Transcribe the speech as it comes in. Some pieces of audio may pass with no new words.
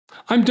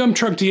I'm Dump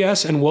Truck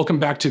DS and welcome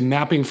back to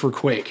Mapping for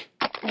Quake.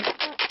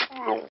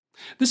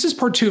 This is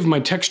part 2 of my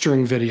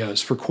texturing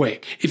videos for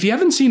Quake. If you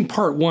haven't seen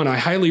part 1, I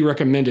highly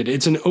recommend it.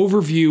 It's an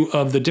overview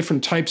of the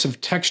different types of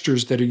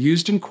textures that are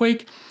used in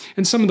Quake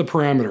and some of the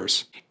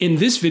parameters. In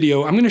this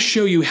video, I'm going to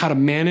show you how to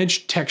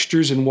manage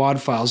textures in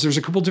WAD files. There's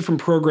a couple different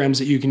programs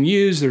that you can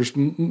use. There's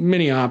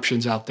many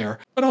options out there,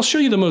 but I'll show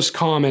you the most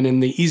common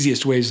and the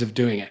easiest ways of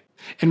doing it.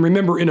 And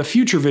remember, in a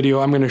future video,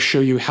 I'm going to show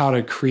you how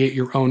to create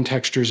your own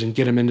textures and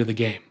get them into the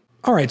game.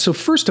 All right, so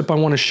first up, I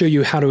want to show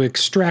you how to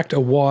extract a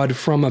WAD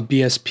from a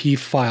BSP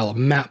file, a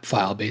map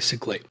file,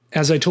 basically.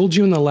 As I told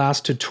you in the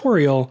last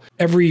tutorial,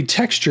 every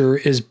texture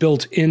is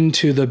built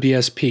into the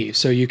BSP,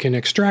 so you can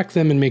extract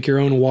them and make your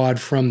own WAD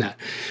from that.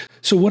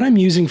 So what I'm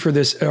using for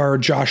this are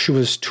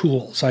Joshua's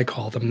tools. I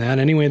call them that.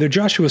 Anyway, they're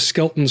Joshua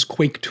Skelton's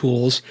Quake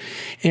Tools,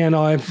 and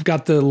I've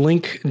got the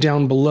link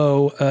down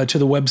below to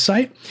the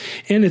website,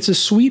 and it's a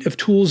suite of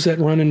tools that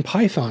run in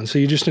Python. So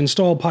you just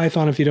install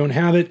Python if you don't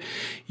have it.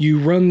 You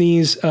run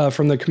these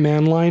from the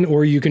command line,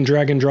 or you can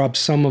drag and drop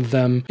some of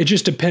them. It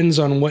just depends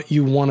on what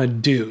you want to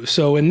do.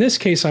 So in this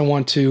case, I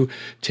want to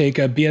take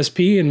a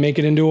BSP and make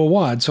it into a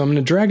WAD. So I'm going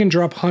to drag and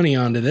drop Honey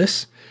onto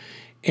this,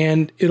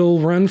 and it'll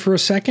run for a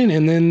second,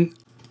 and then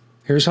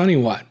here's Honey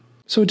WAD.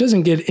 So it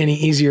doesn't get any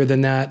easier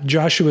than that.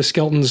 Joshua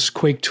Skelton's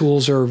Quake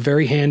Tools are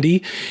very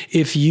handy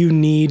if you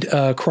need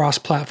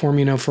cross-platform,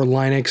 for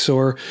Linux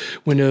or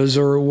Windows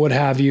or what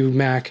have you,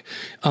 Mac.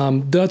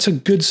 That's a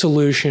good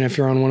solution if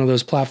you're on one of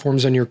those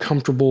platforms and you're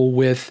comfortable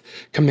with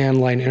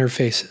command line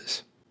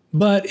interfaces.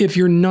 But if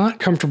you're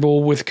not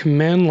comfortable with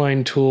command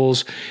line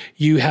tools,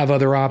 you have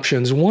other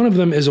options. One of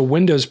them is a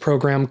Windows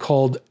program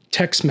called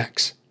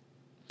TexMex.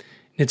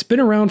 It's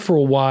been around for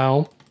a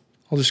while.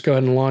 I'll just go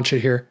ahead and launch it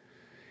here.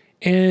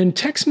 And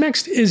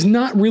TexMex is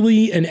not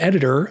really an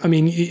editor. I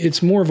mean,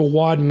 it's more of a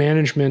WAD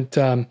management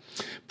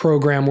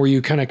program where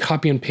you kind of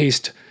copy and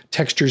paste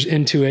textures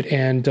into it,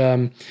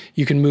 and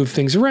you can move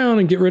things around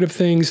and get rid of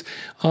things.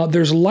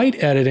 There's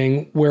light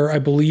editing where I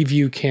believe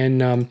you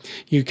can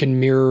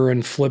mirror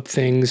and flip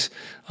things.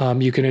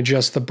 You can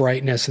adjust the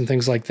brightness and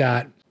things like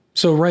that.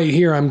 So right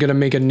here, I'm going to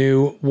make a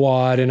new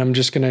WAD, and I'm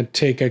just going to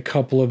take a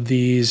couple of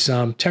these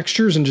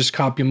textures and just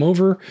copy them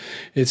over.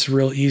 It's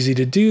real easy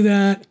to do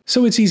that.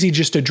 So it's easy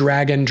just to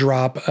drag and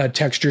drop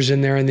textures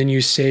in there, and then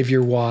you save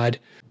your WAD.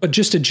 But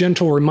just a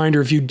gentle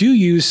reminder, if you do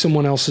use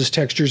someone else's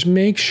textures,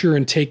 make sure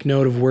and take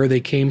note of where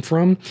they came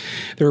from.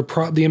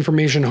 The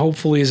information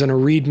hopefully is in a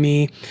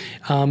README,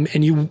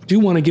 and you do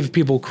want to give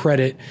people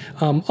credit.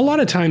 A lot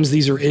of times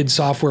these are id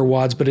Software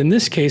WADs, but in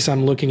this case,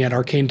 I'm looking at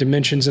Arcane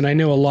Dimensions, and I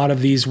know a lot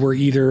of these were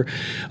either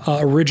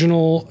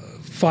original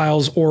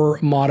files or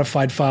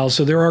modified files.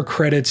 So there are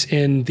credits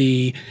in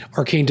the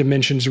Arcane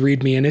Dimensions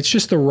README, and it's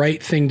just the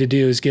right thing to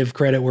do is give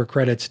credit where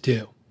credit's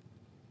due.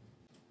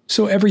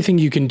 So everything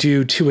you can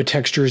do to a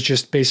texture is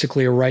just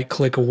basically a right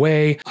click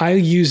away. I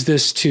use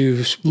this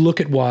to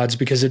look at WADs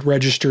because it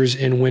registers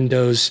in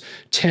Windows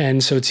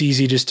 10, so it's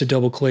easy just to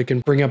double click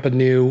and bring up a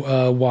new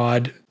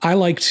WAD. I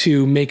like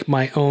to make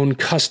my own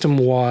custom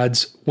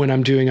WADs when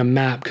I'm doing a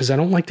map because I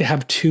don't like to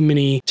have too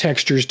many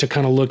textures to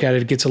kind of look at.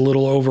 It gets a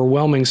little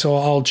overwhelming. So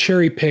I'll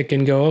cherry pick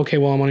and go, okay,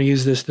 well, I want to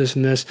use this, this,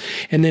 and this.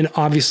 And then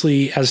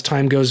obviously as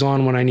time goes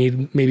on, when I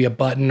need maybe a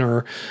button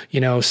or,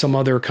 some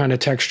other kind of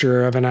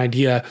texture of an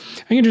idea,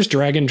 I can just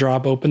drag and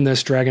drop, open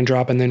this, drag and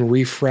drop, and then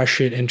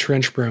refresh it in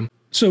Trench Broom.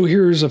 So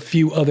here's a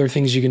few other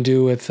things you can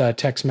do with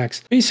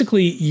TexMex.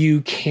 Basically,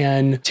 you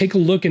can take a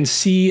look and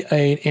see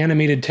an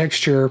animated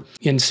texture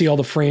and see all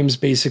the frames,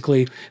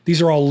 basically.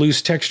 These are all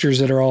loose textures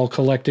that are all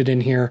collected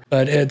in here,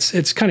 but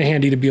it's kind of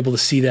handy to be able to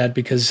see that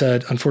because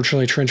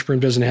unfortunately, Trench Broom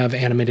doesn't have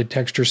animated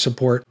texture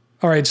support.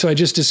 All right, so I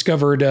just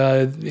discovered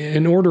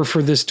in order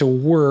for this to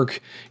work,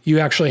 you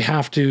actually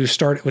have to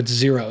start with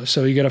 0.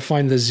 So you got to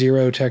find the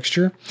 0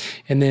 texture,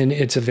 and then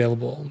it's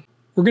available.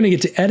 We're going to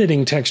get to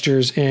editing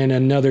textures in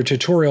another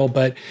tutorial,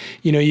 but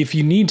if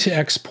you need to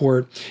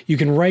export, you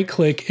can right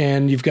click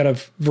and you've got a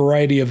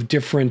variety of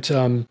different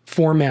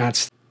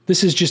formats.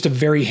 This is just a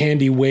very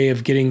handy way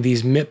of getting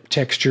these MIP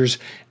textures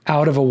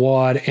out of a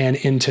WAD and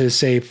into,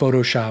 say,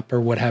 Photoshop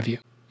or what have you.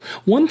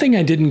 One thing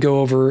I didn't go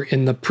over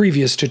in the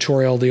previous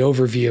tutorial, the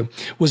overview,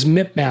 was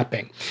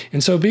Mipmapping.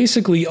 And so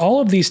basically all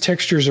of these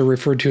textures are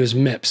referred to as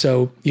MIP.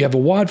 So you have a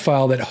WAD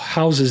file that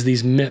houses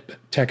these MIP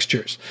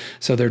textures.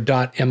 So they're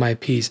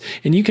 .mips.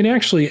 And you can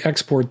actually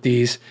export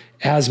these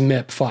as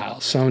MIP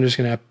files. So I'm just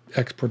going to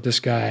export this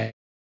guy.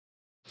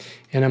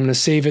 And I'm going to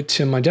save it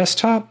to my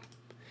desktop.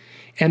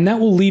 And that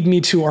will lead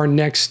me to our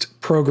next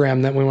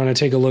program that we want to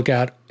take a look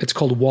at. It's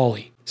called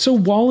Wally. So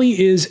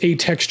Wally is a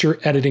texture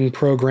editing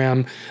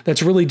program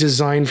that's really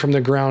designed from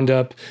the ground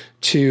up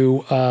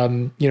to,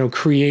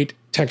 create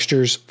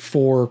textures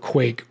for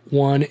Quake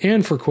 1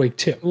 and for Quake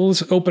 2. Well,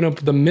 let's open up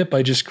the MIP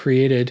I just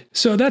created.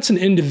 So that's an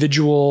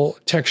individual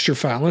texture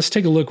file. Let's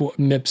take a look at what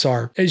MIPs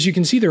are. As you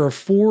can see, there are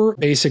 4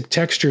 basic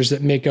textures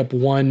that make up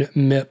one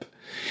MIP.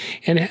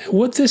 And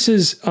what this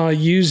is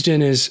used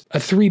in is a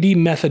 3D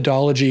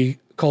methodology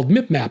called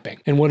Mipmapping.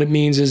 And what it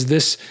means is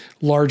this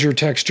larger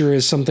texture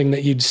is something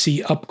that you'd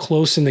see up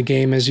close in the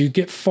game. As you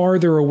get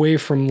farther away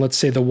from, let's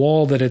say, the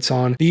wall that it's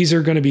on, these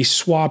are going to be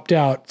swapped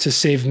out to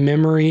save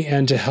memory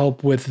and to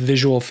help with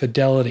visual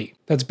fidelity.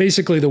 That's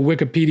basically the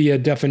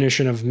Wikipedia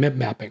definition of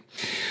mipmapping.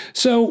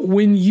 So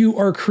when you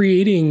are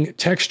creating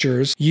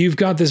textures, you've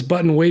got this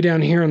button way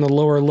down here in the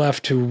lower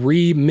left to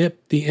remip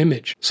the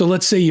image. So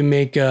let's say you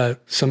make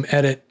some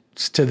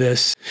edits to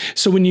this.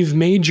 So when you've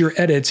made your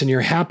edits and you're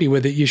happy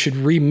with it, you should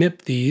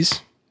remip these.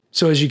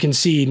 So as you can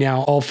see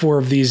now, all 4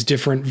 of these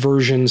different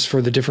versions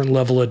for the different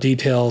level of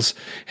details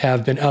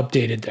have been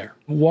updated there.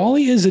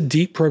 Wally is a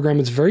deep program.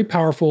 It's very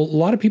powerful. A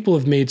lot of people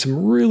have made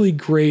some really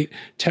great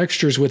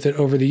textures with it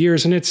over the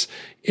years, and it's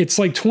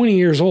like 20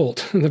 years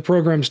old. The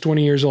program's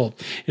 20 years old.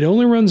 It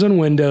only runs on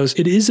Windows.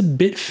 It is a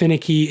bit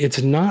finicky.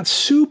 It's not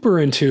super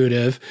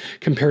intuitive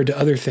compared to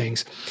other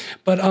things.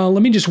 But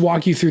let me just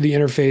walk you through the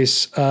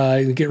interface,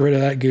 get rid of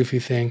that goofy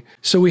thing.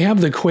 So we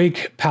have the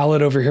Quake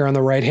palette over here on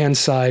the right-hand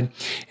side,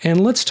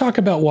 and let's talk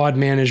about WAD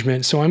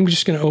management. So I'm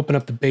just going to open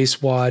up the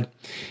base WAD,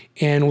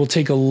 and we'll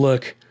take a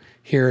look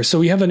here. So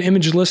we have an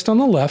image list on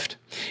the left,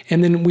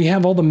 and then we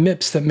have all the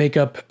MIPs that make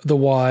up the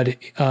WAD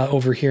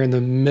over here in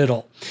the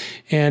middle.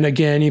 And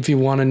again, if you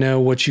want to know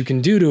what you can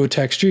do to a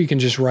texture, you can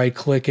just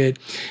right-click it,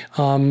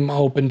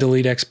 open,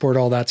 delete, export,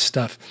 all that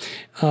stuff.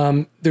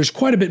 There's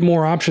quite a bit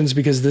more options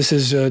because this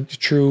is a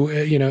true,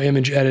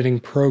 image editing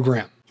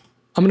program.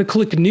 I'm going to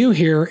click New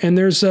here, and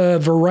there's a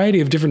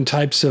variety of different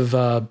types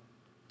of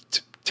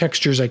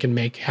textures I can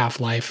make,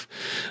 Half-Life,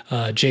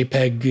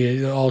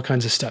 JPEG, all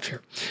kinds of stuff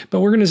here.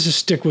 But we're going to just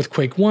stick with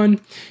Quake 1.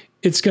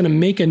 It's going to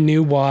make a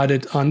new WAD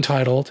at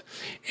Untitled,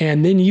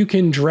 and then you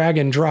can drag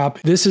and drop.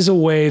 This is a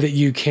way that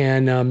you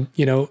can,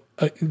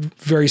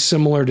 very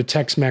similar to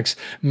TexMex,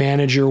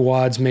 manage your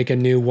WADs, make a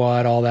new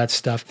WAD, all that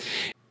stuff.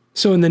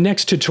 So in the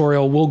next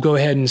tutorial, we'll go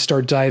ahead and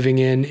start diving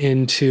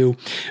into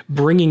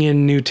bringing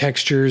in new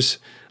textures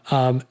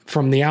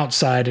from the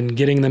outside and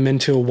getting them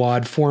into a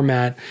WAD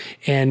format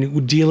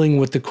and dealing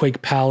with the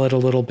Quake palette a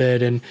little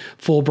bit and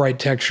full bright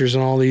textures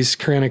and all these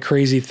kind of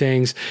crazy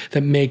things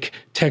that make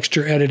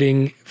texture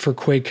editing for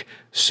Quake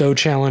so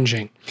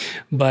challenging.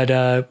 But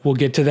we'll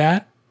get to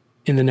that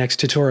in the next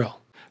tutorial.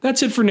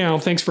 That's it for now.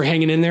 Thanks for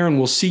hanging in there, and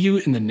we'll see you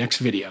in the next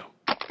video.